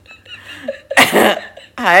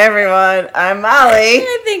Hi, everyone. I'm Molly.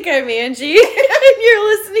 I think I'm Angie. And you're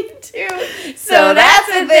listening to So That's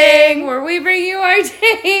a Thing, where we bring you our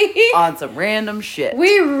day. On some random shit.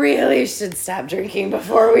 We really should stop drinking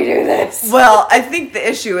before we do this. Well, I think the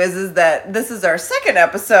issue is that this is our second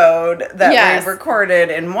episode that we've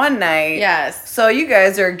recorded in one night. Yes. So you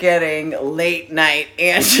guys are getting late night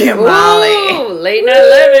Angie and Molly. Ooh, late night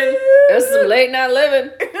living. There's some late night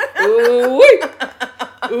living. Ooh.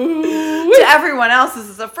 Ooh. To everyone else, this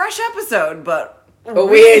is a fresh episode, but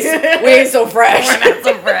we ain't so fresh. We're not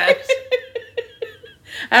so fresh.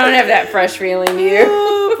 I don't have that fresh feeling, do you?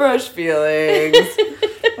 Oh, fresh feelings.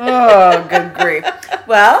 Oh, good grief.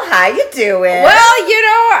 Well, how you doing? Well,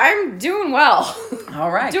 I'm doing well.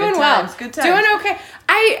 All right. Doing good well. times, good times. Doing okay.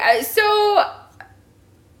 I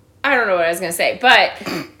don't know what I was going to say, but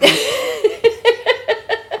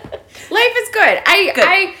life is good.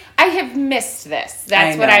 I have missed this.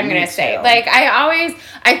 That's what I'm going to say. Too. Like,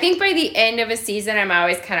 I think by the end of a season, I'm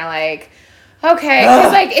always kind of like, okay,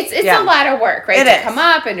 because it's a lot of work, right? To come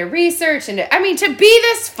up and to research and to be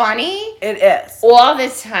this funny. It is. All the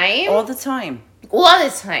time. All the time. All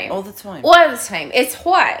the time. All the time. All the time. It's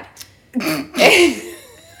hard.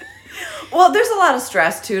 Well, there's a lot of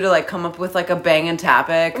stress too to like come up with like a banging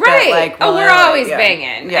topic. Right. That, we're always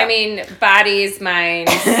banging. Yeah. I mean, bodies,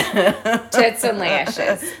 minds, tits and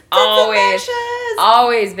lashes.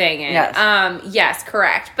 Always banging. Yes. Yes,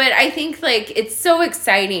 correct. But I think like it's so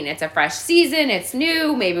exciting. It's a fresh season. It's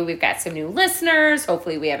new. Maybe we've got some new listeners.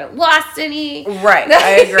 Hopefully we haven't lost any. Right.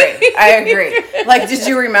 I agree. Like, did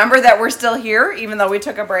you remember that we're still here even though we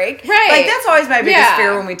took a break? Right. Like, that's always my biggest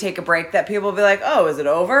fear when we take a break, that people will be like, oh, is it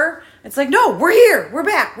over? It's like, no, we're here. We're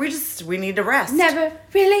back. We need to rest. Never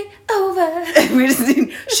really over.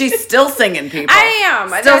 She's still singing, people. I am.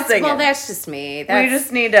 Still singing. Well, that's just me. We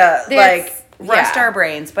just need to, rest our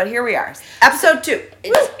brains. But here we are. Episode 2.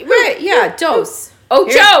 Right, yeah, dose.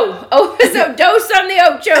 Ocho. So dose on the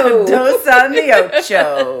ocho. Dose on the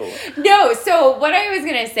ocho. No, so what I was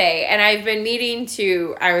going to say, and I've been meaning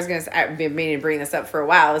to bring this up for a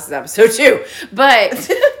while. This is episode 2. But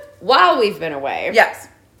while we've been away. Yes.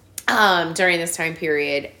 During this time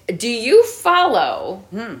period, do you follow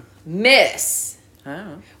Miss?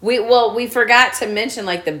 Oh. We forgot to mention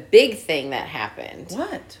like the big thing that happened.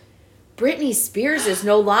 What? Britney Spears is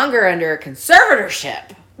no longer under a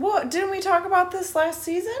conservatorship. Well, didn't we talk about this last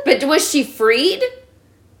season? But was she freed?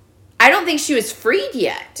 I don't think she was freed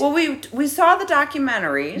yet. Well, we saw the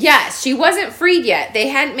documentaries. Yes, she wasn't freed yet. They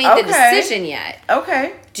hadn't made the decision yet.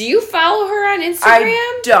 Okay. Do you follow her on Instagram?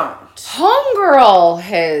 I don't. Homegirl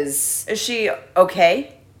has... Is she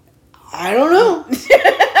okay? I don't know.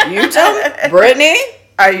 You tell me. Brittany?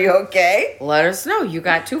 Are you okay? Let us know. You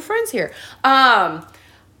got 2 friends here.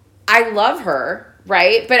 I love her,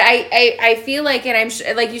 right? But I feel like, and I'm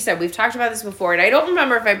sure, like you said, we've talked about this before, and I don't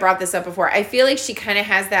remember if I brought this up before. I feel like she kind of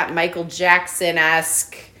has that Michael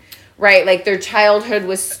Jackson-esque, right? Like their childhood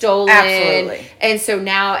was stolen. Absolutely. And so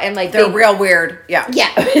now, and like they're real weird. Yeah.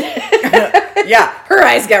 Yeah. Yeah. Her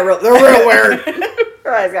eyes got they're real weird.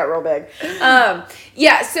 Her eyes got real big.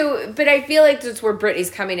 Yeah, so, but I feel like that's where Britney's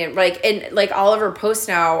coming in. Like, and like all of her posts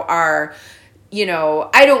now are,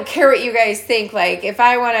 I don't care what you guys think. Like, if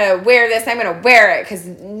I want to wear this, I'm going to wear it because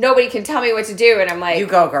nobody can tell me what to do. And I'm like, you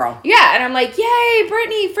go, girl. Yeah. And I'm like, yay,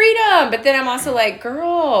 Britney, freedom. But then I'm also like,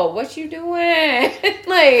 girl, what you doing?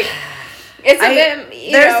 Like, it's a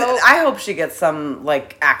bit, I hope she gets some,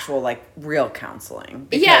 like, actual, like, real counseling.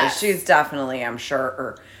 Because she's definitely, I'm sure,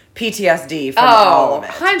 or PTSD from all of it.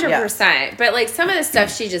 100%. Yes. But, like, some of the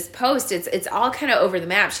stuff she just posts, it's all kind of over the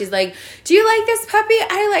map. She's like, do you like this puppy?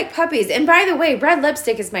 I like puppies. And by the way, red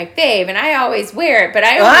lipstick is my fave, and I always wear it, but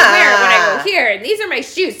I only wear it when I go here. And these are my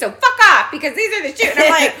shoes, so fuck off, because these are the shoes. And I'm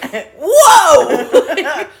like,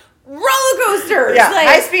 whoa! Roller coasters. Yeah, like,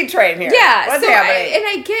 high-speed train here. Yeah, What's so happening?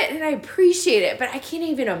 I get and I appreciate it, but I can't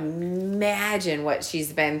even imagine what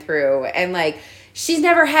she's been through. And, like, she's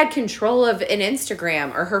never had control of an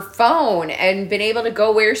Instagram or her phone and been able to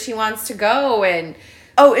go where she wants to go. And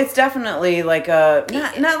oh, it's definitely like a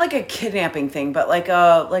not like a kidnapping thing, but like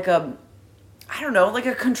a I don't know, like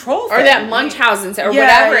a control thing. Or that Munchausen or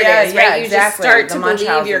whatever it is, right? You exactly. just start The to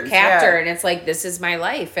believe your Munchausens, captor, and it's like, this is my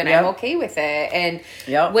life, and I'm okay with it. And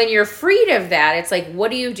when you're freed of that, it's like, what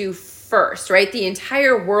do you do first, right? The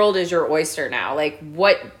entire world is your oyster now. Like,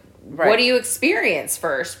 what do you experience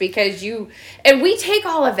first? Because we take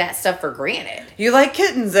all of that stuff for granted. You like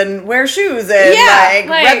kittens and wear shoes and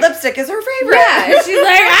like red lipstick is her favorite. Yeah, she's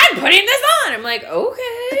like, I'm putting this on. I'm like,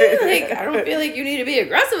 okay. Like, I don't feel like you need to be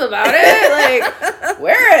aggressive about it. Like,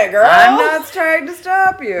 wear it, girl. I'm not trying to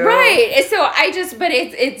stop you. Right. And so but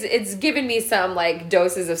it's given me some, like,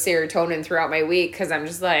 doses of serotonin throughout my week, because I'm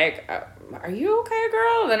just like, are you okay,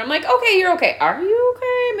 girl? And then I'm like, okay, you're okay. Are you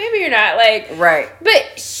okay? Maybe you're not. Like, right. But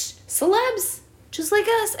celebs, just like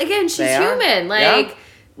us. Again, she's human. Like,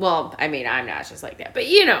 well, I mean, I'm not just like that, but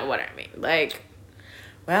you know what I mean. Like,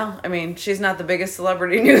 well, I mean, she's not the biggest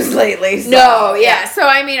celebrity news lately. So. No, yeah. So,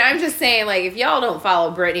 I mean, I'm just saying, like, if y'all don't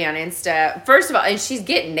follow Britney on Insta, first of all, and she's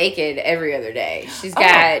getting naked every other day. She's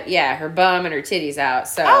got, her bum and her titties out.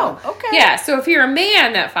 So, okay. Yeah, so if you're a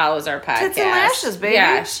man that follows our podcast. Tits and lashes, baby.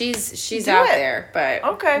 Yeah, she's out there. But,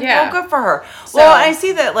 okay. Yeah. Well, good for her. So, well, I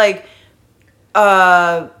see that, like,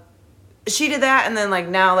 she did that, and then, like,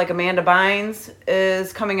 now, like, Amanda Bynes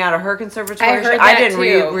is coming out of her conservatory. I heard that, I didn't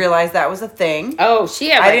too. Realize that was a thing. Oh, she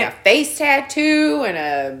had, like, a face tattoo and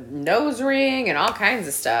a nose ring and all kinds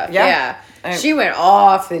of stuff. Yeah. She went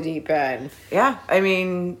off the deep end. Yeah. I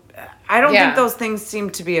mean, I don't think those things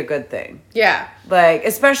seem to be a good thing. Yeah. Like,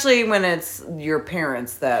 especially when it's your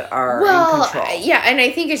parents that are in control. Yeah, and I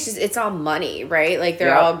think it's all money, right? Like,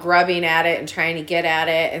 they're all grubbing at it and trying to get at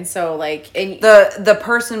it, and so, like, and the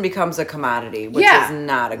person becomes a commodity, which is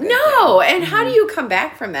not a good thing. No, and how do you come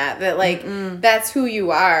back from that? That, like, that's who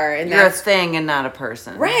you are, and you're a thing and not a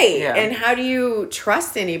person, right? Yeah. And how do you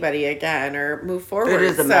trust anybody again or move forward? It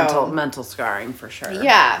is a mental scarring for sure.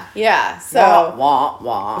 Yeah. So wah,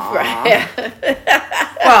 wah. Right.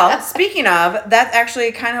 Well, speaking of, that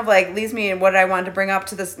actually kind of like leads me in what I wanted to bring up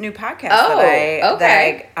to this new podcast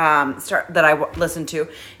that I listened to.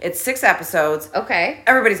 It's 6 episodes. Okay.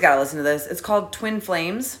 Everybody's got to listen to this. It's called Twin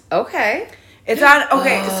Flames. Okay. It's on.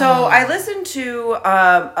 Okay, so I listened to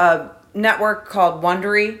a network called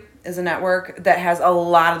Wondery. Is a network that has a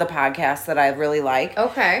lot of the podcasts that I really like.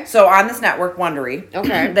 Okay. So on this network, Wondery,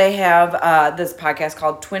 they have this podcast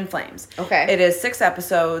called Twin Flames. Okay. It is 6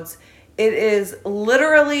 episodes. It is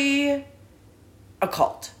literally a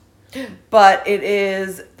cult, but it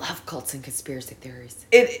is love cults and conspiracy theories.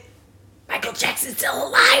 Michael Jackson's still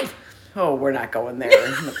alive. Oh, we're not going there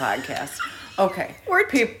in the podcast. Okay,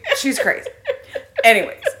 she's crazy.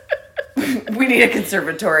 Anyways. We need a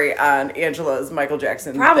conservatory on Angela's Michael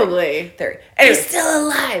Jackson probably theory. Anyway, he's still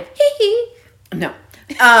alive. No.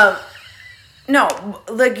 No,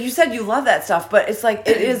 like you said, you love that stuff, but it's like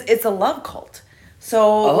it's a love cult.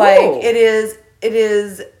 So like it is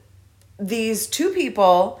these 2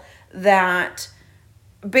 people that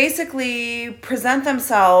basically present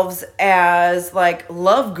themselves as like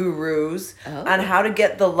love gurus on how to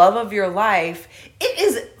get the love of your life. It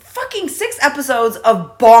is fucking 6 episodes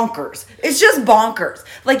of bonkers. It's just bonkers.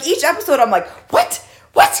 Like each episode I'm like, what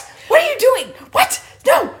are you doing? What?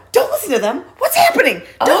 No, don't listen to them. What's happening?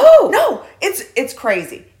 No. It's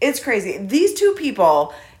crazy. It's crazy. These 2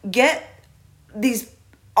 people get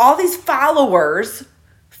all these followers,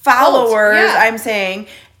 I'm saying,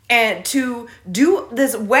 and to do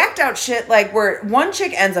this whacked out shit, like where one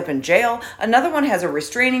chick ends up in jail, another one has a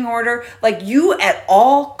restraining order. Like, you at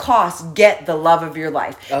all costs get the love of your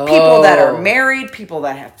life. People that are married, people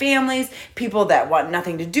that have families, people that want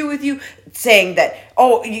nothing to do with you, saying that,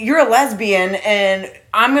 oh, you're a lesbian and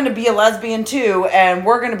I'm going to be a lesbian too, and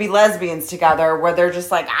we're going to be lesbians together, where they're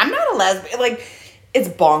just like, I'm not a lesbian. Like, it's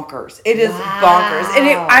bonkers. It is bonkers. And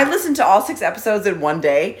I listened to all 6 episodes in one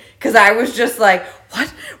day because I was just like,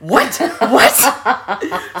 what? So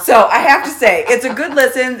I have to say, it's a good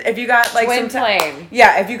listen. If you got like Twin Flame.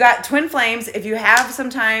 Yeah, if you got Twin Flames, if you have some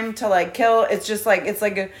time to like kill, it's just like, it's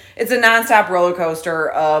a nonstop roller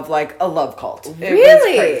coaster of like a love cult.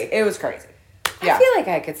 It was crazy. Yeah. I feel like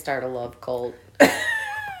I could start a love cult.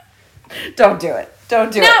 Don't do it.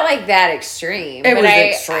 Not like that extreme. It was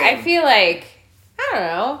extreme. I feel like, I don't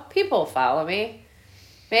know, people follow me.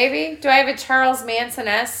 Maybe. Do I have a Charles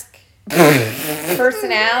Manson-esque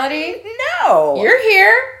personality? No. You're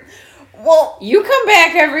here. Well, you come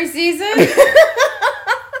back every season.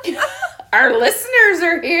 Our listeners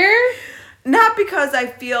are here. Not because I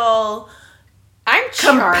feel I'm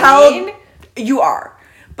compelled. Charming. You are.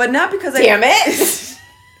 But not because Damn it.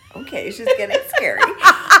 Okay, she's getting scary.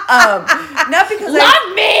 Not because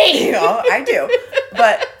Love me. You know, I do.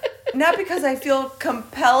 But not because I feel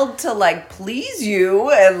compelled to like please you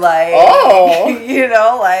and like like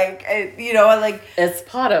it's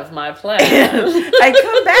part of my plan. I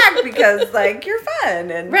come back because like you're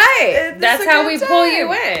fun and right. That's how we pull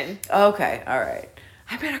you in. Okay, all right.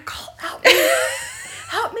 I'm in a cult. Help me.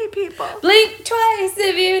 Help me, people. Blink twice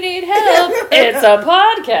if you need help. It's a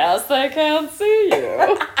podcast that can't see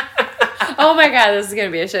you. Oh my God, this is going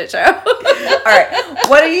to be a shit show. All right.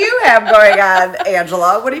 What do you have going on,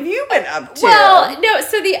 Angela? What have you been up to? Well, no,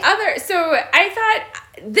 so I thought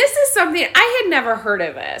this is something, I had never heard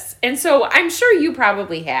of this. And so I'm sure you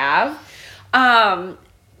probably have.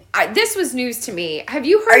 This was news to me. Have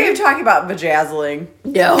you heard Are you talking about vajazzling?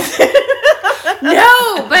 No.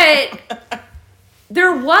 No, but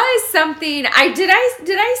there was something. Did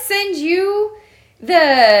I send you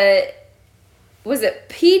was it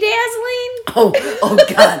P-dazzling? Oh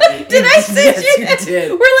God. Did I send you? You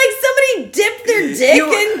did. Where like somebody dipped their dick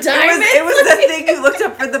in diamonds? It was the thing you looked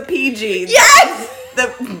up for the PG. Yes!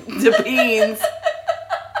 The beans.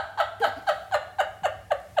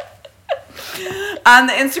 On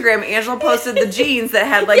the Instagram, Angela posted the jeans that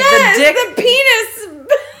had like the dick, the penis,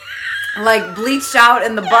 like bleached out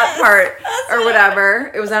in the butt part or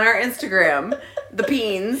whatever. It was on our Instagram, the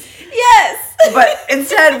peens. Yes, but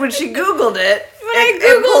instead, when she Googled it, I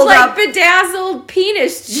Googled like bedazzled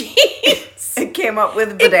penis jeans. It came up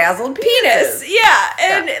with bedazzled penis. Yeah,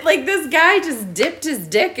 and like this guy just dipped his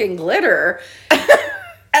dick in glitter.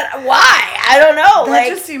 Why? I don't know. That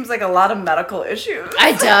just seems like a lot of medical issues.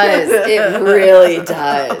 It does. It really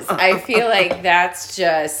does. I feel like that's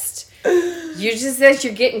just...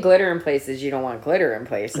 you're getting glitter in places you don't want glitter in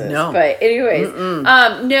places. No. But anyways,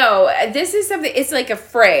 no, this is something... It's like a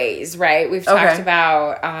phrase, right? We've talked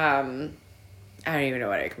about... I don't even know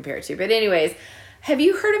what I compare it to. But anyways, have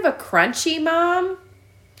you heard of a crunchy mom?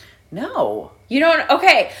 No. You don't...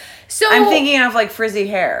 Okay. So I'm thinking of like frizzy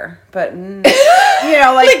hair, but like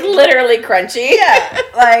literally crunchy. Yeah,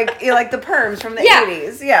 like the perms from the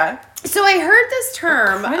 80s. Yeah. So I heard this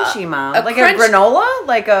term, crunchy mom, a granola,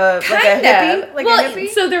 like a hippie, a hippie.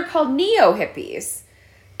 So they're called neo hippies.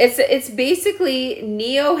 It's basically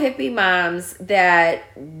neo hippie moms that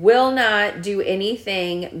will not do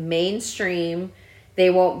anything mainstream. They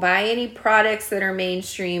won't buy any products that are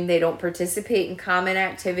mainstream. They don't participate in common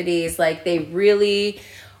activities. Like they really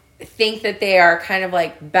think that they are kind of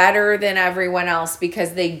like better than everyone else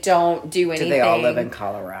because they don't do anything. Do they all live in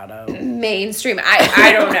Colorado? Mainstream.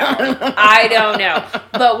 I don't know. I don't know.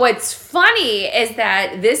 But what's funny is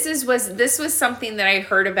that this was something that I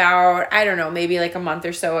heard about, I don't know, maybe like a month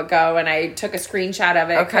or so ago, and I took a screenshot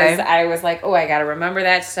of it because I was like, oh, I got to remember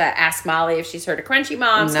that to ask Molly if she's heard of Crunchy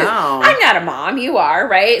Moms. No. I'm not a mom. You are,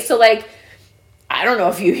 right? So like, I don't know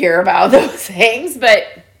if you hear about those things, but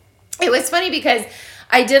it was funny because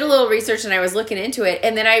I did a little research and I was looking into it,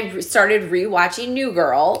 and then I started rewatching New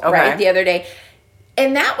Girl, right, the other day.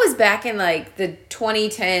 And that was back in like the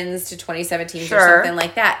 2010s to 2017s or something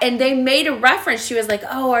like that. And they made a reference. She was like,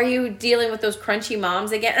 oh, are you dealing with those crunchy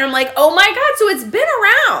moms again? And I'm like, oh my God. So it's been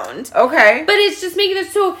around. Okay. But it's just making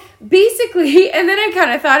this so basically, and then I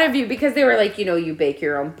kind of thought of you because they were like, you bake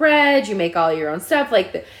your own bread, you make all your own stuff.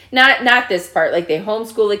 Like not this part. Like they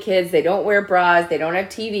homeschool the kids. They don't wear bras. They don't have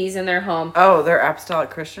TVs in their home. Oh, they're apostolic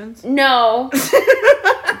Christians? No.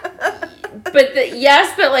 But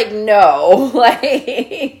yes, but like no,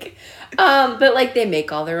 like, but like they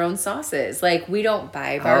make all their own sauces. Like we don't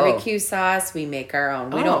buy barbecue sauce, we make our own.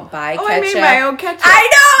 We don't buy ketchup. I made my own ketchup. I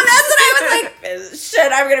know, that's what I was like.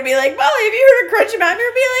 Shit, I'm gonna be like, Molly, have you heard of Crunchy Mom? You're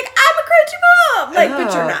gonna be like, I'm a Crunchy Mom. Like,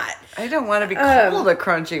 but you're not. I don't want to be called a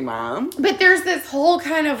Crunchy Mom. But there's this whole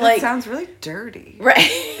kind of that sounds really dirty,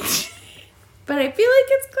 right? But I feel like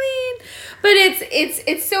it's clean. But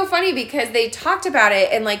it's so funny because they talked about it,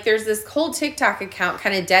 and like there's this whole TikTok account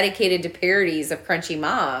kind of dedicated to parodies of Crunchy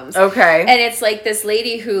Moms. Okay. And it's like this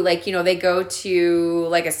lady who like, they go to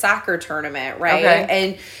like a soccer tournament, right? Okay.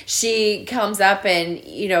 And she comes up and,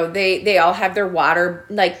 they all have their water,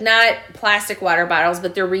 like not plastic water bottles,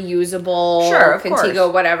 but they're reusable, sure, of Contigo,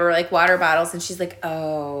 course. whatever, like water bottles. And she's like,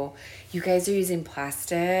 oh, you guys are using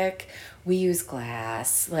plastic? We use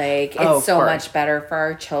glass. Like, it's so much better for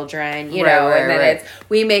our children, you know, and then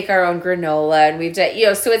we make our own granola and we've done,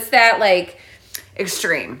 so it's that like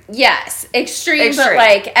extreme. Yes. Extreme. But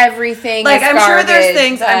like everything like, is I'm garbage,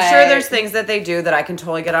 sure there's things that they do that I can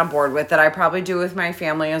totally get on board with that I probably do with my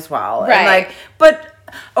family as well. Right. And like,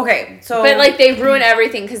 okay, so... But, like, they ruin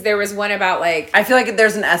everything because there was one about, like... I feel like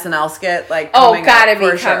there's an SNL skit, like, coming gotta up be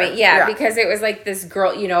for coming. Sure. Yeah, because it was, like, this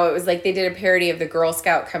girl, it was, like, they did a parody of the Girl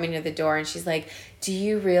Scout coming to the door, and she's like, do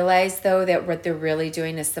you realize, though, that what they're really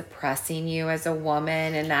doing is suppressing you as a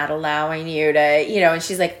woman and not allowing you to, and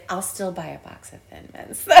she's like, I'll still buy a box of Thin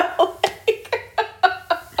Mints, so,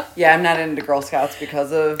 yeah, I'm not into Girl Scouts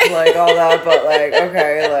because of, like, all that, but, like,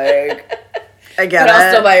 okay, like... I get it. But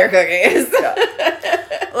I'll still buy your cookies. Yeah.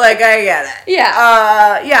 Like, I get it.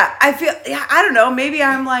 Yeah. Yeah, I feel, I don't know, maybe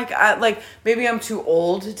I'm like maybe I'm too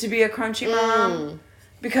old to be a Crunchy Mom.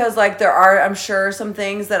 because like there are, I'm sure, some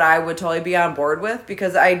things that I would totally be on board with,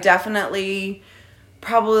 because I definitely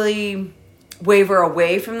probably waver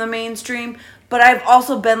away from the mainstream. But I've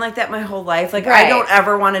also been like that my whole life. Like, I don't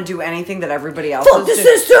ever want to do anything that everybody else is doing. Fuck the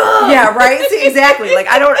system! Yeah, right? See, exactly. Like,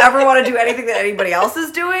 I don't ever want to do anything that anybody else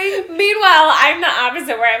is doing. Meanwhile, I'm the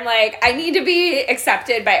opposite, where I'm like, I need to be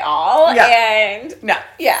accepted by all. Yeah. And no.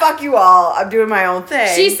 Yeah. Fuck you all. I'm doing my own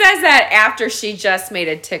thing. She says that after she just made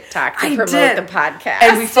a TikTok to promote the podcast.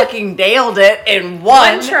 And we fucking nailed it in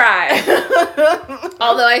one try.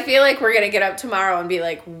 Although I feel like we're going to get up tomorrow and be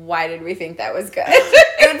like, why did we think that was good?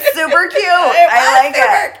 It's super cute. I like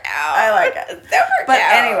it. I like it. Super but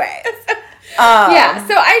cute. Anyway. Yeah,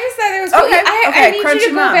 so I just thought it was cool. Okay, I need you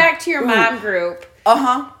to go back to your mom group.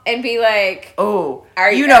 And be like, oh,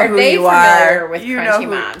 are you know are who they you familiar are. with you Crunchy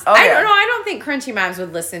Moms? I don't know. I don't think Crunchy Moms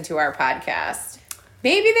would listen to our podcast.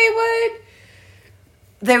 Maybe they would.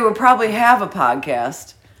 They would probably have a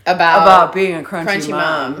podcast about being a crunchy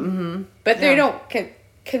mom. Mm-hmm. But they don't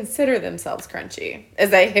consider themselves crunchy.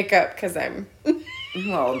 As I hiccup because I'm a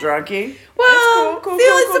little drunky. Well,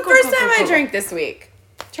 it's the first time I drank this week.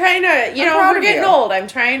 Trying to, we're getting old. I'm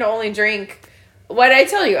trying to only drink what I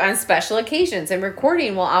tell you on special occasions, and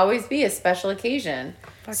recording will always be a special occasion.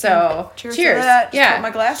 So, cheers. To that. Just put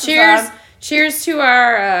my glasses on. Cheers to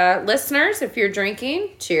our listeners. If you're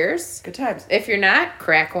drinking, cheers. Good times. If you're not,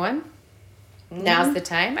 crack one. Now's the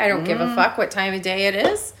time. I don't give a fuck what time of day it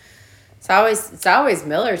is. It's always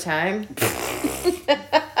Miller time.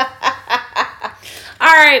 All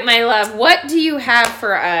right, my love. What do you have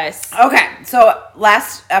for us? Okay, so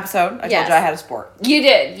last episode, I told you I had a sport. You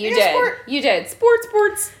did. You did.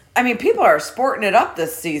 Sports. I mean, people are sporting it up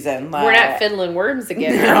this season. We're not fiddling worms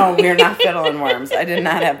again. No, we're not fiddling worms. I did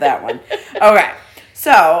not have that one. Okay,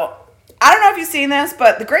 so I don't know if you've seen this,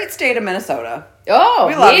 but the great state of Minnesota. Oh,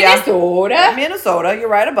 we love Minnesota. You. Minnesota, you're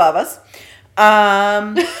right above us.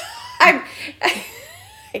 I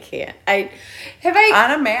can't.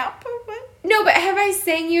 On a map? No, but have I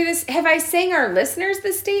sang you this? Have I sang our listeners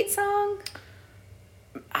the state song?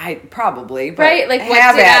 I probably, but right? Like,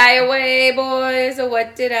 what did I away, boys? Oh,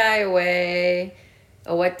 what did I away?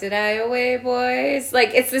 Oh, what did I away, boys?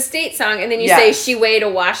 Like, it's the state song, and then you say she way to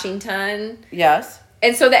Washington. Yes.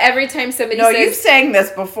 And so that every time somebody says... No, you've sang this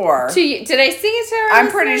before. Did I sing it to her? I'm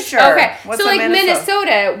pretty sure. Okay. So, like,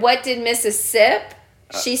 Minnesota, what did Mrs. sip?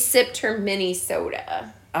 She sipped her mini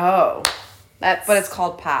soda. Oh. But it's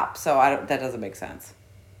called pop, so that doesn't make sense.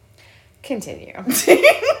 Continue.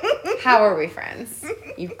 How are we friends?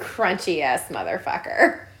 You crunchy ass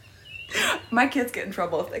motherfucker. My kids get in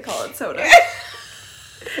trouble if they call it soda.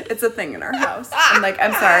 It's a thing in our house. I'm like,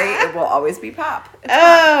 I'm sorry, it will always be pop.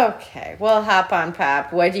 Okay, we'll hop on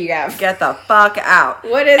pop. What do you got? Get the fuck out.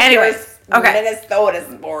 What is this Minnesota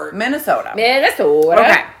sport? Minnesota.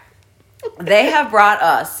 Okay. They have brought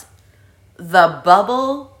us the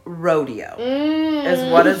Bubble Rodeo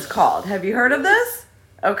is what it's called. Have you heard of this?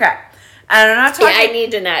 Okay. And I'm not talking... Yeah, I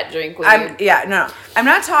need to not drink with you. Yeah, no. I'm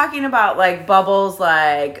not talking about, like, bubbles,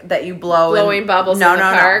 like, that you blow Blowing bubbles in the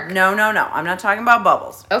park? No. I'm not talking about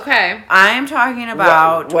bubbles. Okay. I am talking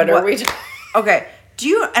about... What are we talking... Okay. Do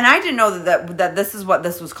you... And I didn't know that this is what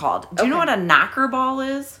this was called. Do you know what a knocker ball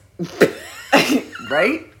is?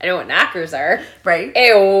 Right? I know what knockers are. Right?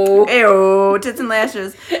 Ew. Tits and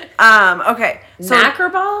lashes. Okay. So knocker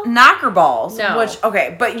ball? Knocker balls. No.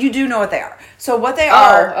 But you do know what they are. So what they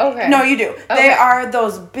are... okay. No, you do. Okay. They are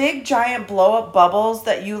those big, giant blow-up bubbles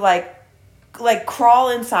that you, like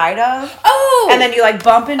crawl inside of. Oh! And then you, like,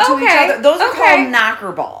 bump into each other. Those are called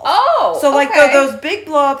knocker balls. Oh, so, like, those big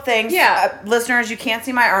blow-up things. Yeah. Listeners, you can't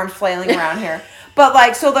see my arms flailing around here. But,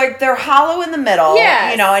 like, so, like, they're hollow in the middle.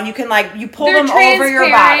 Yes. And you can, like, you pull them over your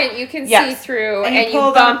body. You can see through, and you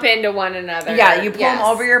bump into one another. Yeah, you pull them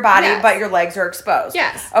over your body, but your legs are exposed.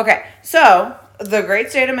 Yes. Okay, so the great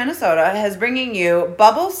state of Minnesota is bringing you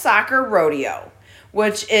Bubble Soccer Rodeo,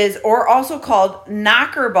 which is, or also called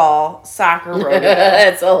Knocker Ball Soccer Rodeo.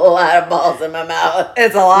 That's a lot of balls in my mouth.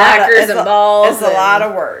 It's a lot Knockers and balls. It's a lot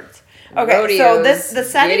of words. Okay, so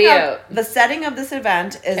the setting of this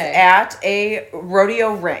event is at a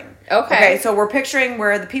rodeo ring. Okay, so we're picturing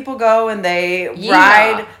where the people go and they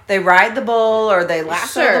ride the bull, or they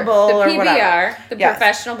lasso the bull, or PBR, whatever. The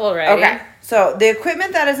professional bull riding. Okay, so the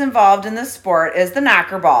equipment that is involved in this sport is the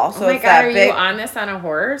knocker ball. So oh my God, are you on this on a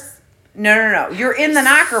horse? No. You're in the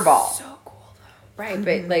knocker ball. So cool though. Right,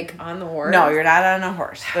 but like on the horse? No, you're not on a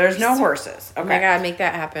horse. There's no horses. Okay. Oh my God, make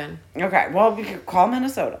that happen. Okay, well, we could call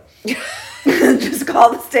Minnesota. Just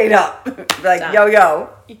call the state up. Like, yo.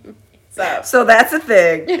 So that's a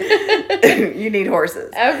thing. You need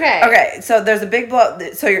horses. Okay. Okay, so there's a big blow.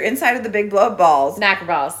 So you're inside of the big blow up balls. Knocker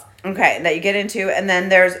balls. Okay, that you get into, and then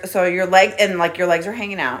there's your leg, and like your legs are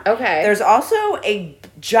hanging out. Okay. There's also a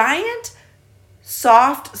giant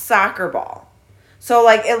soft soccer ball. So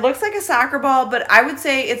like it looks like a soccer ball, but I would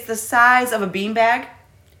say it's the size of a beanbag.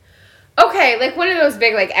 Okay, like one of those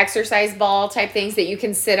big like exercise ball type things that you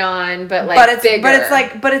can sit on, but like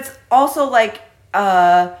bigger. But it's also like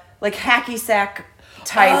hacky sack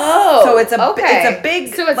type. Oh, so it's a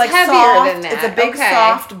big so it's like heavier soft, than that. It's a big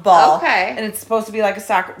soft ball. Okay. And it's supposed to be like a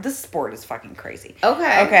soccer. This sport is fucking crazy.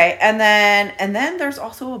 Okay. Okay. And then there's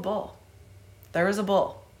also a bull. There is a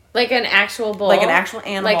bull. Like an actual bull. Like an actual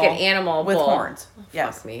animal. Like an animal with bull. horns. Oh,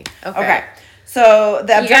 yes. Fuck me. Okay. So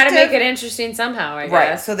the objective, you got to make it interesting somehow, I guess.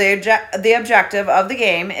 Right. So the objective of the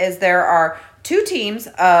game is there are 2 teams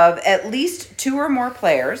of at least 2 or more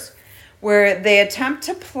players where they attempt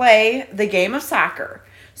to play the game of soccer.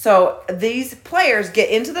 So these players get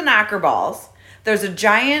into the knocker balls. There's a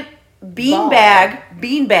giant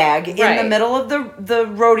beanbag in the middle of the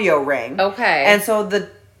rodeo ring. Okay. And so the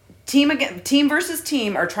team versus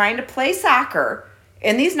team are trying to play soccer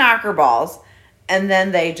in these knocker balls, and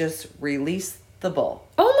then they just release the bull.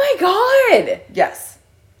 Oh my God. Yes.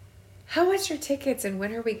 How much are tickets and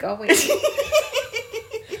when are we going?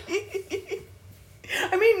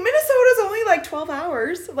 I mean, Minnesota's only like 12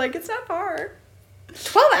 hours. Like, it's not far.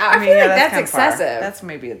 12 hours? I feel like that's excessive.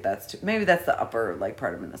 Maybe that's the upper like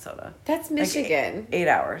part of Minnesota. That's Michigan. Like 8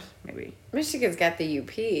 hours, maybe. Michigan's got the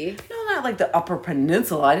UP. No, not like the upper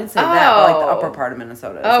peninsula. I didn't say that, but like the upper part of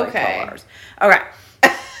Minnesota is like 12 hours. Okay.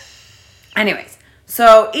 Anyways,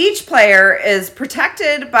 so each player is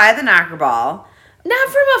protected by the knocker ball. Not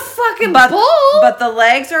from a fucking bull. But the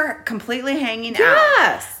legs are completely hanging out.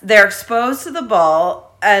 Yes. They're exposed to the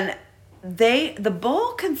bull, and the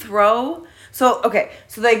bull can throw. So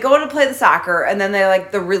they go to play the soccer, and then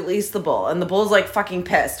they release the bull, and the bull's like fucking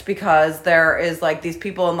pissed because there is like these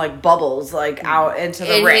people in like bubbles like out into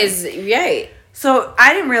the ring. Right. So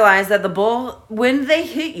I didn't realize that the bull, when they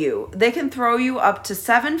hit you, they can throw you up to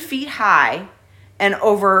 7 feet high and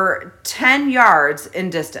over 10 yards in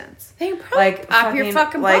distance. They probably pop your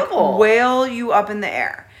fucking bubble. Whale you up in the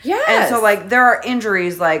air. Yes. And so there are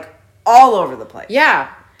injuries all over the place.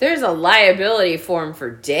 Yeah. There's a liability form for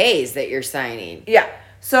days that you're signing. Yeah.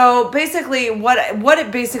 So basically what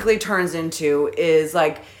it basically turns into is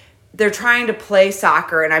they're trying to play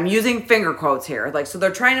soccer, and I'm using finger quotes here. So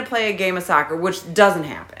they're trying to play a game of soccer, which doesn't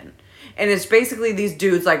happen. And it's basically these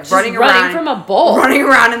dudes running from a bull. Running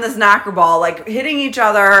around in this knocker ball, hitting each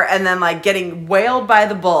other and then getting whaled by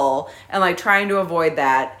the bull and trying to avoid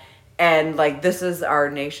that. And this is our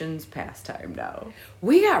nation's pastime now.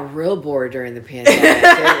 We got real bored during the pandemic.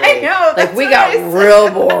 I know. We got real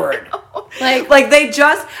bored.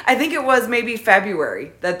 I think it was maybe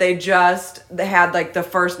February that they had the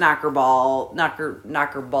first knocker ball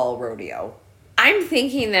rodeo. I'm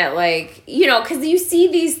thinking that because you see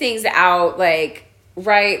these things out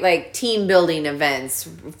team building events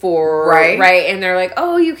for right, and they're like,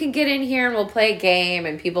 oh, you can get in here and we'll play a game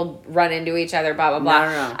and people run into each other, blah blah blah.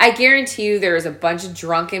 No. I guarantee you there's a bunch of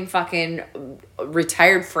drunken fucking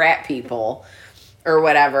retired frat people or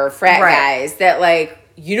whatever guys that what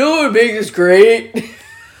would make this great.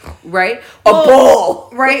 Right? A bull.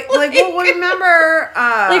 Right? Remember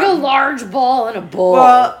a large ball and a bull.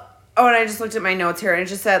 Well, and I just looked at my notes here, and it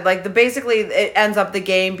just said, basically, it ends up the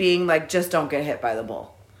game being, just don't get hit by the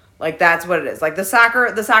bull. That's what it is. The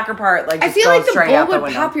soccer part, just I feel goes the straight bull out the would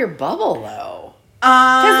window. pop your bubble, though.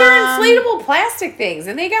 Because they're inflatable plastic things,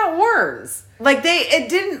 and they got horns. It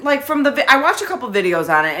didn't, I watched a couple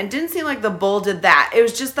videos on it, and it didn't seem like the bull did that. It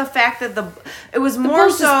was just the fact that it was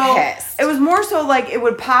more so, pissed. It was more so, it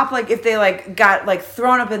would pop, if they, got,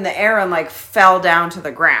 thrown up in the air and, fell down to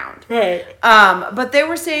the ground. Right. But they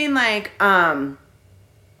were saying, oh,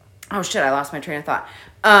 shit, I lost my train of thought.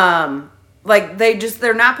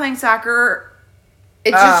 They're not playing soccer.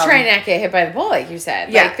 It's just trying not to get hit by the bull, like you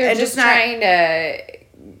said. Yeah. They're just trying to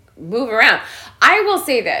move around. I will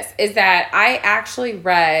say this, is that I actually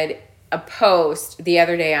read a post the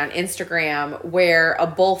other day on Instagram where a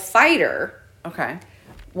bullfighter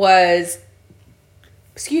was,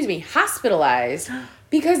 hospitalized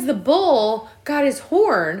because the bull got his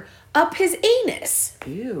horn up his anus.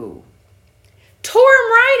 Ew. Tore him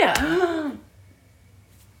right up.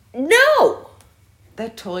 No.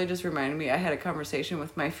 That totally just reminded me, I had a conversation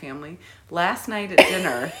with my family last night at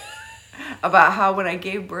dinner about how when I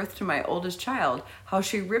gave birth to my oldest child, how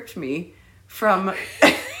she ripped me from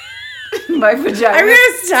My vagina. I'm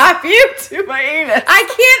gonna stop you. To my anus. I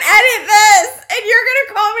can't edit this, and you're gonna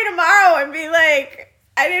call me tomorrow and be like,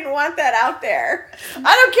 I didn't want that out there.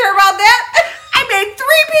 I don't care about that. I made 3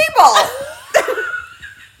 people.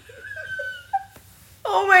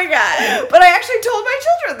 Oh my god. But I actually told my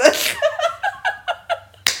children this.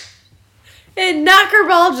 And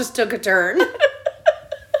Knockerball just took a turn. You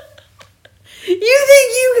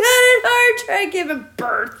think you got it hard trying to give him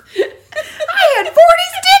birth? I had 40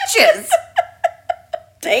 stitches.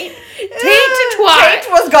 Taint to twat.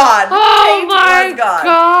 Taint was gone. Oh Taint my was gone.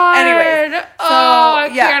 god. Anyways, so, I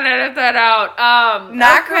can't edit that out.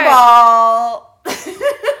 Knockerball.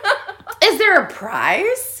 Okay. Is there a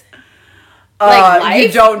prize? Like life?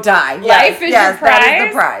 You don't die. Life is your prize? That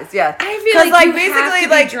is the prize. Yes. I feel like you have to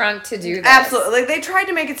be drunk to do this. Absolutely. Like, they tried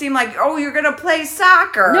to make it seem like, oh, you're gonna play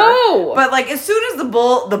soccer. No. But like, as soon as the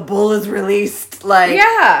bull is released, like,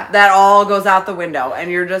 yeah, that all goes out the window,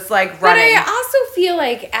 and you're just like running. But I also feel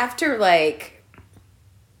like after like,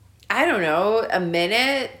 I don't know, a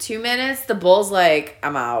minute, 2 minutes, the bull's like,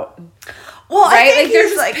 I'm out. Well, right? I think like they're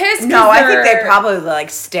just like, pissed. No, I think they probably like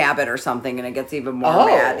stab it or something, and it gets even more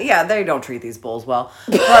mad. Yeah, they don't treat these bulls well,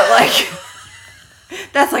 but like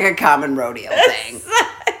that's like a common rodeo thing.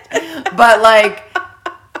 But like,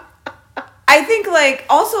 I think like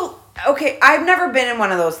also. Okay, I've never been in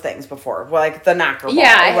one of those things before, like the Knockerball.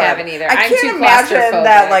 Yeah, I haven't either. I can't imagine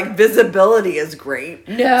that like visibility is great.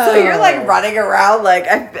 No, so you're like running around, like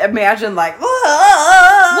I imagine like. Well,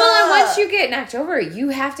 and once you get knocked over, you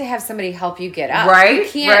have to have somebody help you get up. Right, you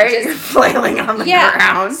can't just you're flailing on the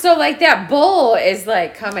ground. So like that bull is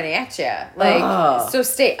like coming at you, like so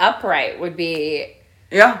stay upright would be.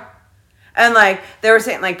 Yeah. And, like, they were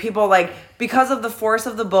saying, like, people, like, because of the force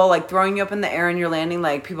of the bull, like, throwing you up in the air and you're landing,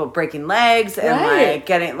 like, people breaking legs and, like,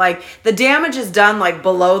 getting, like, the damage is done, like,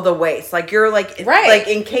 below the waist. Like, you're, like, like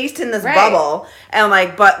encased in this bubble. And,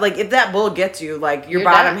 like, but, like, if that bull gets you, like, your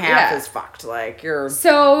bottom half is fucked. Like, you're...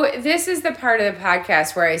 So, this is the part of the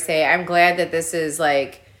podcast where I say, I'm glad that this is,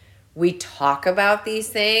 like, we talk about these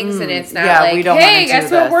things, and it's not like, we don't hey, guess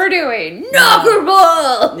what we're doing?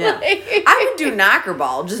 Knockerball! Yeah. I would do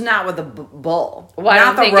Knockerball, just not with a bull. Well,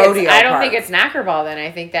 not the rodeo I don't think it's Knockerball, then. I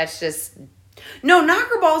think that's just... No,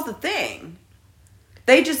 Knockerball's the thing.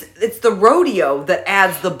 It's the rodeo that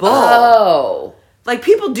adds the bull. Oh. Like,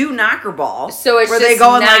 people do Knockerball. So it's where just they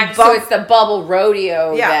go and like so it's the bubble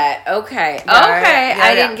rodeo that... Okay. Okay.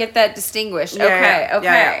 I didn't get that distinguished. Okay.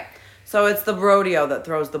 Okay. So it's the rodeo that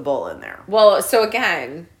throws the bull in there. Well, so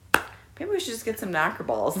again, maybe we should just get some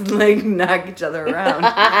knockerballs and like knock each other around.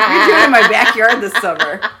 We're doing it in my backyard this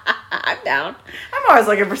summer. I'm down. I'm always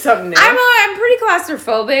looking for something new. I'm pretty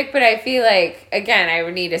claustrophobic, but I feel like again I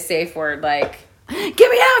would need a safe word like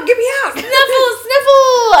get me out, sniffle.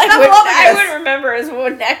 I wouldn't remember his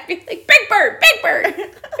one neck. Be like Big Bird, Big Bird,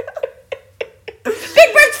 Big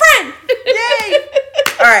Bird's friend. Yay!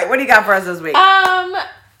 All right, what do you got for us this week?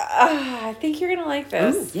 I think you're gonna like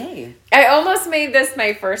this. Ooh, yay! I almost made this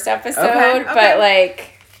my first episode, but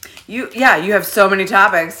like you have so many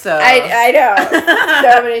topics. So I know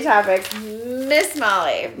so many topics. Miss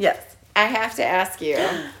Molly, yes, I have to ask you,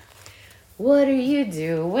 what are you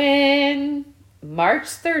doing March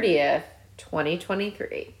 30th,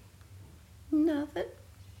 2023? Nothing.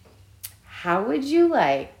 How would you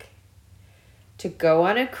like to go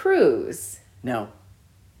on a cruise? No.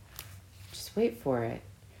 Just wait for it.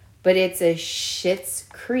 But it's a Schitt's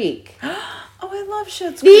Creek. Oh, I love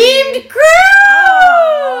Schitt's Creek. Themed cruise!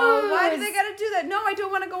 Oh, why do they gotta do that? No, I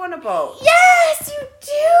don't want to go on a boat. Yes, you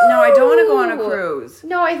do! No, I don't want to go on a cruise.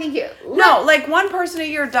 No, I think you... No, like one person a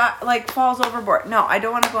year falls overboard. No, I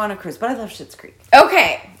don't want to go on a cruise, but I love Schitt's Creek.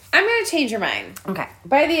 Okay, I'm going to change your mind. Okay.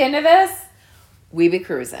 By the end of this, we be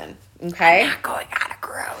cruising. Okay? I'm not going on a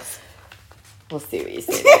cruise. We'll see what you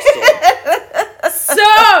say next year.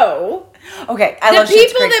 So... Okay, I love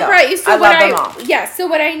Schitt's Creek, that brought you. So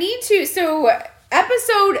what I need to. So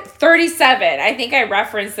episode 37. I think I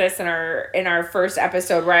referenced this in our first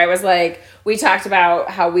episode where I was like, we talked about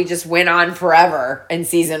how we just went on forever in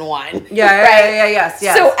season 1. Yeah, right? Yes.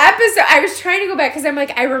 So I was trying to go back because I'm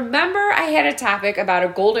like, I remember I had a topic about a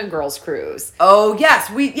Golden Girls cruise. Oh yes,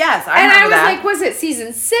 I remember that. Like, was it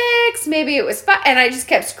season 6? Maybe it was 5. And I just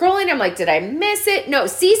kept scrolling. I'm like, did I miss it? No,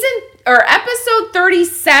 episode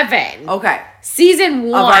 37. Okay. Season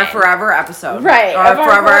 1. Of our forever episode. Right. Our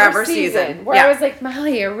forever ever season. Where I was like,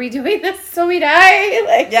 Molly, are we doing this till we die?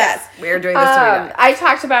 Like, yes, we're doing this till we die. I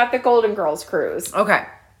talked about the Golden Girls cruise. Okay.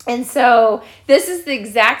 And so this is the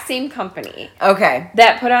exact same company. Okay.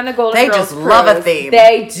 That put on the Golden Girls just love a theme.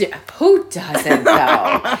 Who doesn't though?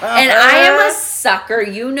 And I am a sucker.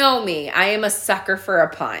 You know me. I am a sucker for a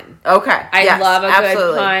pun. Okay. I love a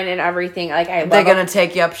good pun and everything. Like I love. They're gonna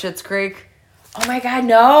take you up Schitt's Creek. Oh my God,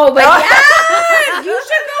 no! But yes, you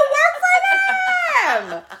should go work for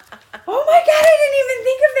them. Oh my God, I didn't even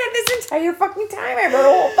think of that this entire fucking time. I wrote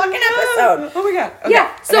a whole fucking episode. Oh my God. Okay. Yeah.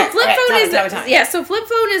 So okay. Flip Phone is yeah. So Flip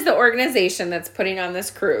Phone is the organization that's putting on this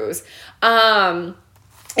cruise.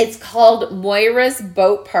 It's called Moira's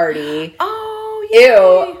Boat Party. Oh,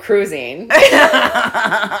 yeah. Ew, cruising.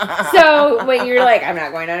 So when you're like, I'm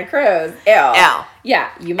not going on a cruise. Ew. Yeah,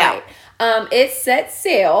 you might. It set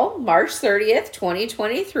sail March 30th,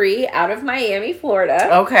 2023 out of Miami,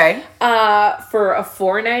 Florida. Okay. For a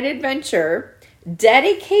 4-night adventure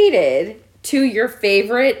dedicated to your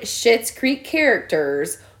favorite Schitt's Creek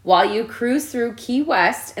characters while you cruise through Key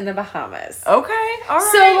West in the Bahamas. Okay. All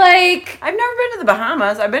right. So, like... I've never been to the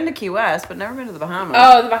Bahamas. I've been to Key West, but never been to the Bahamas.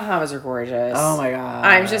 Oh, the Bahamas are gorgeous. Oh, my God.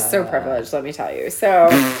 I'm just so privileged, let me tell you. So...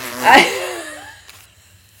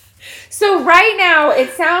 So right now,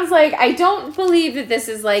 it sounds like, I don't believe that this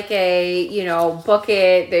is like a, book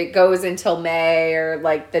it that goes until May or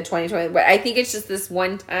like the 2020, but I think it's just this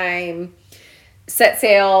one time set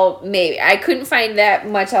sail, maybe. I couldn't find that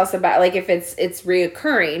much else about, like, if it's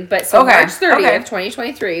reoccurring, but so March 30th,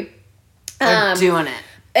 2023. They're doing it.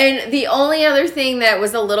 And the only other thing that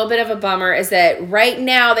was a little bit of a bummer is that right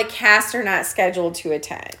now the cast are not scheduled to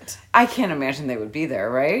attend. I can't imagine they would be there,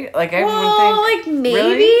 right? Like like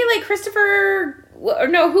maybe like Christopher. Or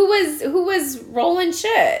no, who was rolling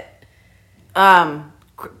shit?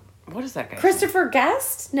 What is that guy? Christopher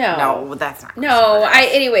Guest? No, that's not. No,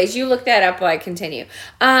 anyways, you look that up while I continue.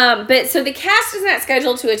 But so the cast is not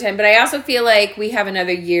scheduled to attend, but I also feel like we have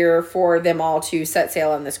another year for them all to set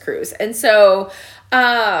sail on this cruise, and so.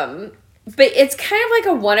 But it's kind of like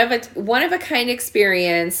a one of a kind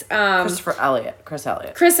experience. Chris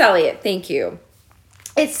Elliott. Thank you.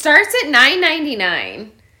 It starts at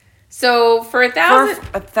 $9.99. So for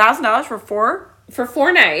 $1,000 for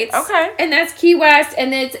 4 nights. Okay. And that's Key West,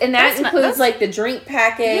 and that includes like the drink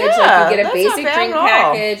package. Yeah, like you get a basic drink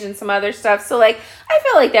package and some other stuff. So like I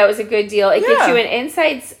felt like that was a good deal. It gets you an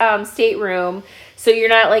inside stateroom, so you're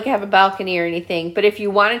not like have a balcony or anything. But if you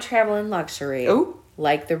want to travel in luxury,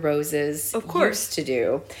 like the Roses used to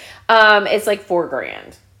do, it's like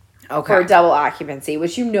 $4,000. Okay. For a double occupancy,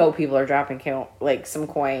 which people are dropping like some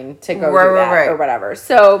coin to go do that or whatever.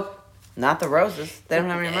 So. Not the Roses. They don't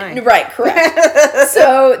have any money. Right, correct.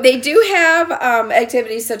 So they do have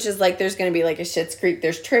activities such as like there's going to be like a Schitt's Creek.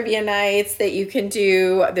 There's trivia nights that you can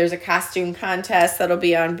do. There's a costume contest that'll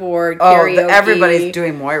be on board. Karaoke. Everybody's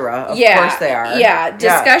doing Moira. Of course they are. Yeah,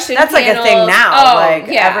 discussion That's panels. like a thing now.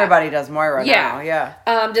 Everybody does Moira now. Yeah.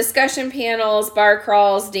 Discussion panels, bar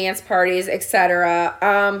crawls, dance parties, etc.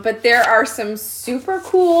 But there are some super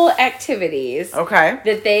cool activities.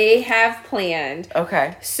 That they have planned.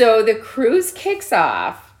 So the cruise kicks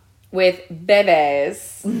off with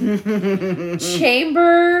Bebe's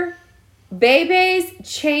chamber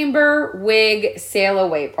wig sail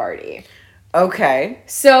away party.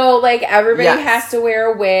 So like everybody has to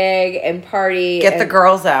wear a wig and party. Get the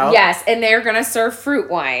girls out. Yes, and they're gonna serve fruit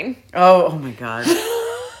wine. Oh my God.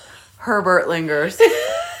 Herbert lingers.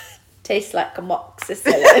 Tastes like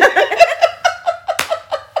amoxicillin.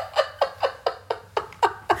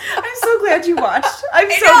 Glad you watched. I'm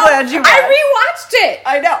so glad you watched. I rewatched it.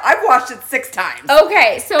 I know. I've watched it 6 times.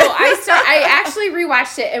 Okay, so I actually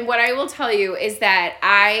rewatched it, and what I will tell you is that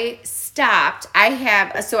I stopped. I've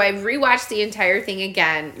rewatched the entire thing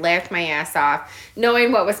again, laughed my ass off,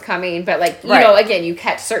 knowing what was coming, but like, again, you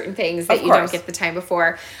catch certain things that you don't get the time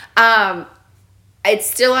before. It's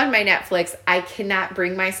still on my Netflix. I cannot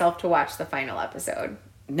bring myself to watch the final episode.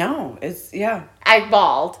 No, I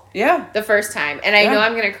bawled. Yeah. The first time. And I know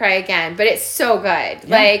I'm going to cry again, but it's so good. Yeah.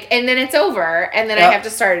 Like, and then it's over, and then I have to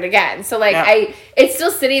start it again. So, like, it's still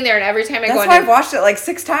sitting there, and every time I go on... That's why I've watched it, like,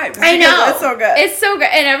 6 times. I know. It's so good. It's so good.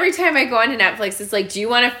 And every time I go onto Netflix, it's like, do you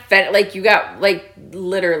want to... Like, you got, like,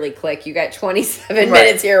 literally click. You got 27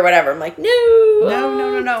 minutes here or whatever. I'm like,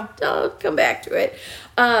 no. I'll come back to it.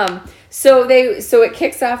 So it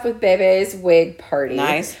kicks off with Bebe's wig party.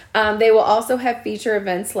 Nice. They will also have feature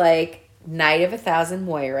events like Night of 1,000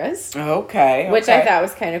 Moiras. Okay. Which I thought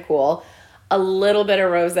was kind of cool. A little bit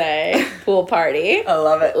of rosé pool party. I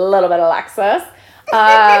love it. A little bit of Lexus.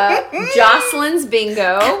 Jocelyn's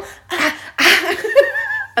bingo.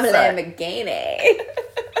 I'm a Lamborghini.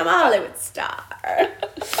 I'm a Hollywood star.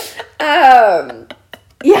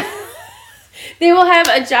 Yeah. They will have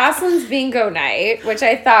a Jocelyn's Bingo Night, which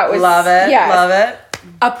I thought was... Love it. Yes, love it.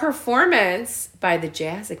 A performance by the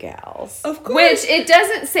Jazzagals. Of course. Which it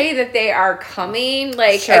doesn't say that they are coming.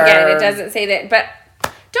 Like, again, it doesn't say that. But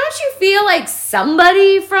don't you feel like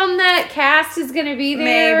somebody from that cast is going to be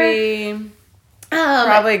there? Maybe.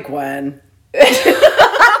 Probably Gwen.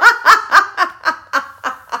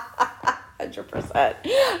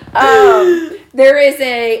 100%. There is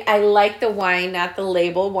I like the wine, not the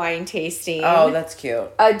label wine tasting. Oh, that's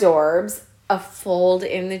cute. Adorbs. A fold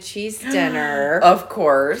in the cheese dinner. Of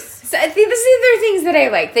course. So I think these are things that I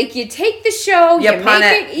like. Like, you take the show, you pun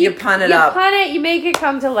it, you pun it up. You pun it, you make it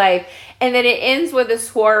come to life. And then it ends with a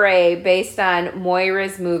soiree based on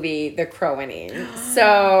Moira's movie, The Crowaning.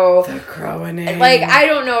 So, The Crowaning. Like, I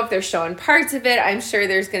don't know if they're showing parts of it. I'm sure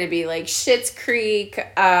there's going to be, like, Schitt's Creek.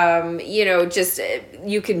 Just,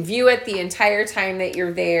 you can view it the entire time that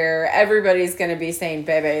you're there. Everybody's going to be saying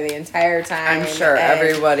Bebe the entire time. I'm sure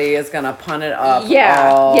everybody is going to pun it up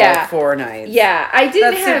all 4 nights. Yeah, I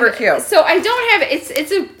didn't That's super cute. So I don't have,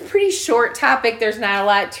 it's a pretty short topic. There's not a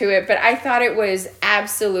lot to it, but I thought it was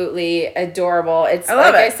absolutely adorable. It's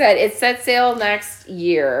I said, it set sail next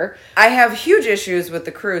year. I have huge issues with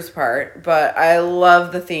the cruise part, but I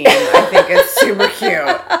love the theme. I think it's super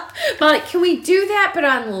cute. Molly, can we do that but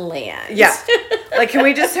on land? Yeah. Like, can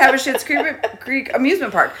we just have a Schitt's Creek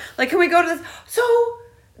amusement park? Like, can we go to this? So,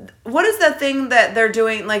 what is that thing that they're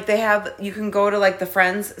doing? Like, you can go to, like, the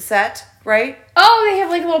Friends set, right? Oh, they have,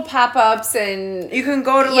 like, little pop-ups and... You can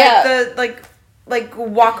go to, like,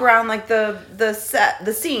 walk around, like, the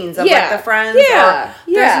scenes of, like, the Friends. Yeah.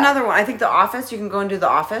 There's another one. I think The Office. You can go and do The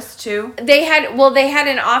Office, too. They had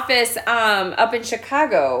an office up in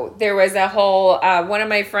Chicago. There was a whole... one of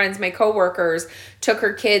my friends, my coworkers, took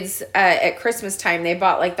her kids at Christmas time. They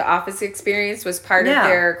bought, like, The Office experience was part of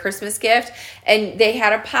their Christmas gift. And they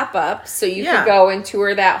had a pop-up, so you could go and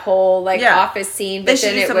tour that whole, like, office scene. But they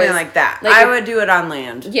should do something like that. Like I would do it on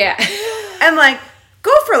land. Yeah. And, like...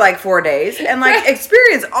 Go for like 4 days and like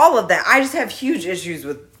experience all of that. I just have huge issues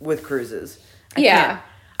with cruises. I can't.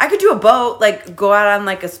 I could do a boat, like go out on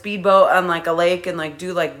like a speedboat on like a lake and like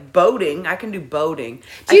do like boating. I can do boating.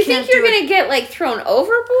 Do you think you're going to get like thrown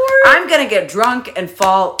overboard? I'm going to get drunk and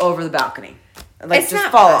fall over the balcony. Like it's just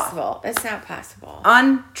not fall possible. off. It's not possible.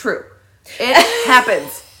 Untrue. It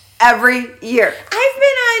happens every year. I've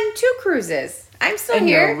been on 2 cruises. I'm still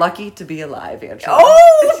here. You're lucky to be alive, Angela.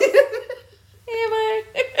 Oh! Am I?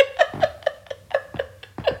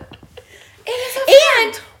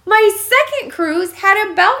 And my second cruise had a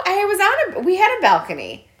we had a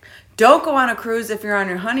balcony. Don't go on a cruise if you're on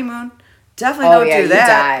your honeymoon. Definitely don't do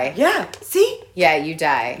that. You die. Yeah. See? Yeah, you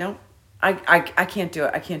die. Nope. I can't do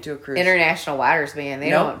it. I can't do a cruise. International waters, man. They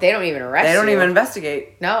don't even arrest you. They don't even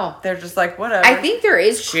investigate. No. They're just like, whatever. I think there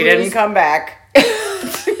is She didn't come back.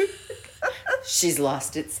 She's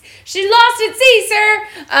lost at sea, sir.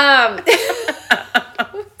 I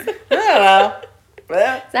don't know.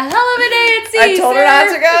 It's a hell of a day at sea, I told her not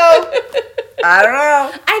to go. I don't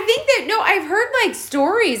know. I think that, I've heard like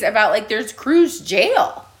stories about like there's cruise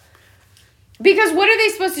jail. Because what are they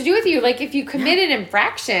supposed to do with you? Like if you commit an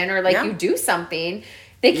infraction or like you do something,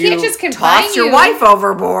 they can't just confine you. Toss your wife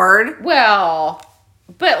overboard. Well,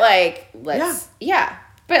 but like, But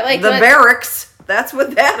like... The barracks. That's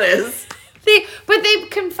what that is. But they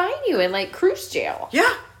confine you in like cruise jail.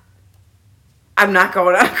 Yeah. I'm not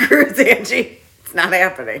going on a cruise, Angie. It's not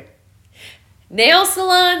happening. Nail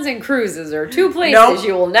salons and cruises are 2 places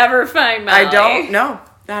you will never find, Molly. I don't. No,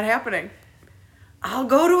 not happening. I'll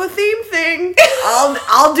go to a theme thing.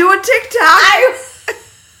 I'll do a TikTok.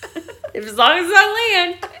 As long as it's on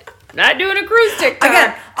land. Not doing a cruise TikTok.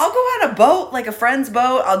 Again, I'll go on a boat, like a friend's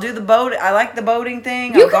boat. I'll do the boat. I like the boating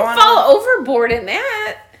thing. You can fall overboard in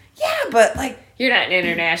that. Yeah, but like... You're not in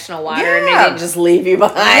international water and they didn't just leave you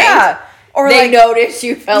behind. Yeah. Or they noticed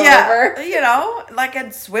you fell over. You know, like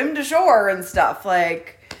I'd swim to shore and stuff.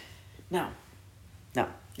 Like, no.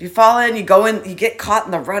 You fall in, you go in, you get caught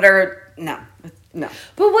in the rudder. No. But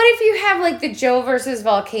what if you have like the Joe versus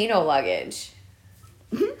Volcano luggage?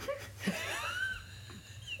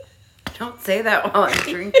 Don't say that while I'm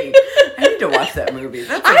drinking. I need to watch that movie.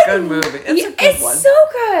 That's a good movie. It's a good one. It's so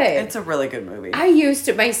good. It's a really good movie.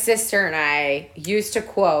 My sister and I used to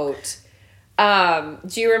quote,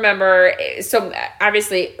 do you remember, so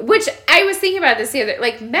obviously, which I was thinking about this the other,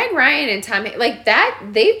 like Meg Ryan and Tom, like that,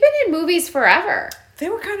 they've been in movies forever. They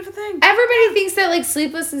were kind of a thing. Everybody thinks that like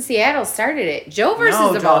Sleepless in Seattle started it. Joe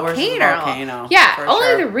versus the Volcano. Yeah,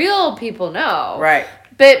 only the real people know. Right.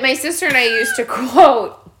 But my sister and I used to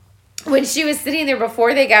quote, when she was sitting there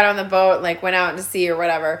before they got on the boat and like went out to sea or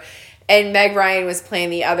whatever, And Meg Ryan was playing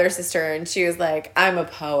the other sister, and she was like, I'm a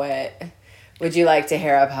poet. Would you like to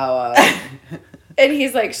hear a poem? And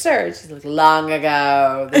he's like, sure. She's like, long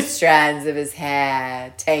ago, the strands of his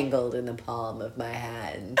hair tangled in the palm of my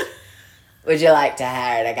hand. Would you like to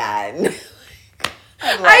hear it again?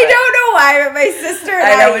 I don't know why, but my sister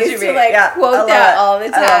and I used to quote that all the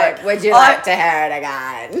time. Would you like to hear it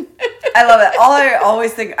again? I love it. All I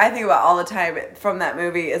think about all the time from that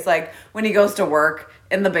movie is like when he goes to work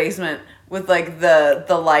in the basement with like the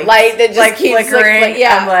light that just like keeps flickering.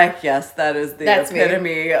 Yeah. I'm like, yes, that is the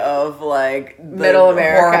epitome of like the middle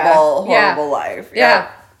America. Horrible life.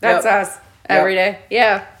 Yeah. That's us every day.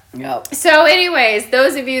 Yeah. Yep. So anyways,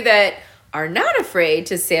 those of you that are not afraid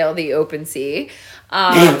to sail the open sea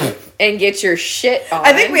and get your shit on.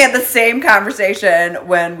 I think we had the same conversation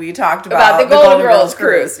when we talked about the Golden Girls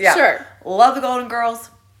cruise. Yeah. Sure. Love the Golden Girls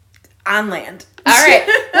on land. All right.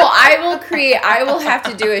 Well, I will have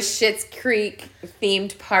to do a Schitt's Creek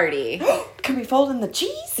themed party. Can we fold in the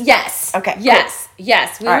cheese? Yes. Okay. Yes. Cool.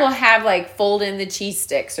 Yes. We will have like fold in the cheese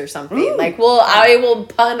sticks or something. Ooh. Like I will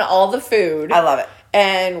pun all the food. I love it.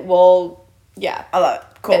 And I love it.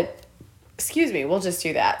 Cool. Excuse me, we'll just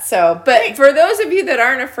do that. So, but for those of you that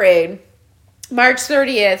aren't afraid, March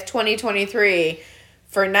 30th, 2023,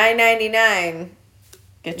 for $9.99.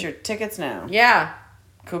 Get your tickets now. Yeah.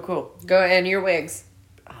 Cool. Go and your wigs.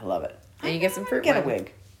 I love it. And you get some fruit. Get a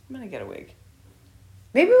wig. I'm gonna get a wig.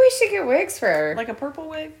 Maybe we should get wigs for like a purple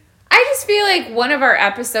wig. I just feel like one of our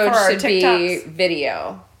episodes should be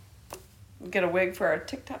video. Get a wig for our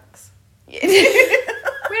TikToks.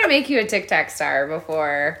 We're gonna make you a TikTok star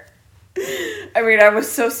before. I mean, I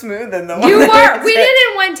was so smooth in the one. You were. We did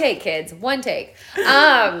it in one take, kids. One take. But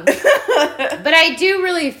I do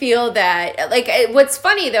really feel that, like, what's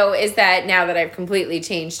funny though is that now that I've completely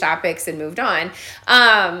changed topics and moved on,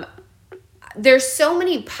 there's so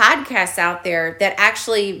many podcasts out there that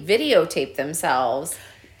actually videotape themselves.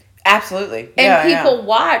 Absolutely. And people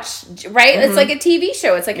watch, right? Mm-hmm. It's like a TV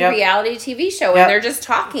show. It's like a reality TV show, and they're just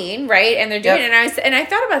talking, right? And they're doing it. And I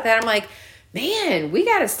thought about that. I'm like, man, we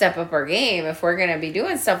got to step up our game if we're going to be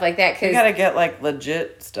doing stuff like that. Cause, we got to get like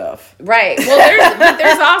legit stuff. Right. Well,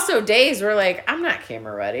 there's also days where like, I'm not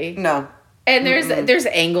camera ready. No. And there's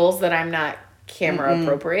angles that I'm not camera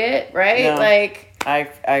appropriate, right? No. Like. I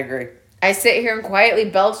agree. I sit here and quietly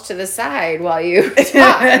belch to the side while you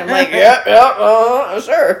talk. And I'm like,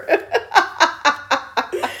 sure.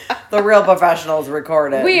 The real professionals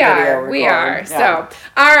record it. We are. Yeah. So,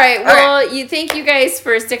 all right. Well, thank you guys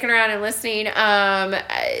for sticking around and listening.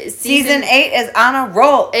 Season 8 is on a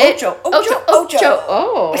roll. Ocho.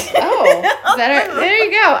 Oh. There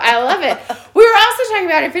you go. I love it. We were also talking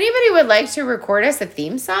about if anybody would like to record us a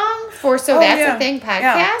theme song for That's a Thing podcast.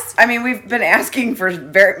 Yeah. I mean, we've been asking for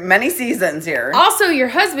very many seasons here. Also, your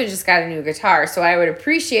husband just got a new guitar, so I would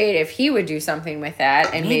appreciate if he would do something with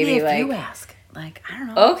that and maybe if like you ask. Like, I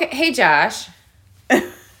don't know. Okay. Hey, Josh.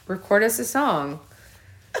 Record us a song.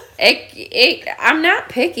 I'm not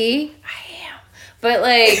picky. I am. But,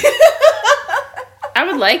 like, I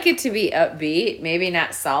would like it to be upbeat. Maybe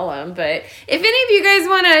not solemn. But if any of you guys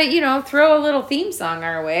want to, throw a little theme song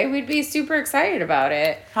our way, we'd be super excited about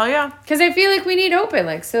it. Hell yeah. Because I feel like we need open.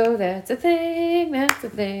 Like, so that's a thing. That's a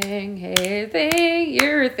thing. Hey, thing.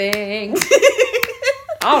 You're a thing.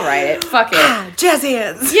 I'll write it. Fuck it. Jazz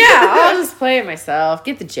hands. Yeah, I'll just play it myself.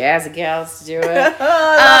 Get the jazzy gals to do it.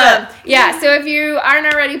 Yeah, so if you aren't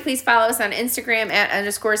already, please follow us on Instagram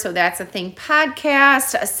 @_ So That's a Thing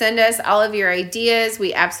podcast. Send us all of your ideas.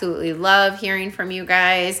 We absolutely love hearing from you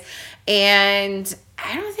guys. And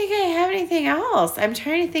I don't think I have anything else. I'm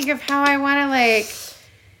trying to think of how I want to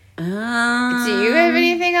do you have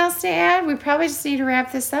anything else to add? We probably just need to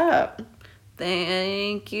wrap this up.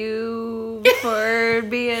 Thank you for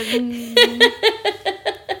being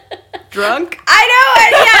drunk. I know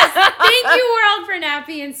it, yes. Thank you, world, for not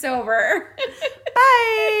being sober.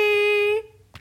 Bye.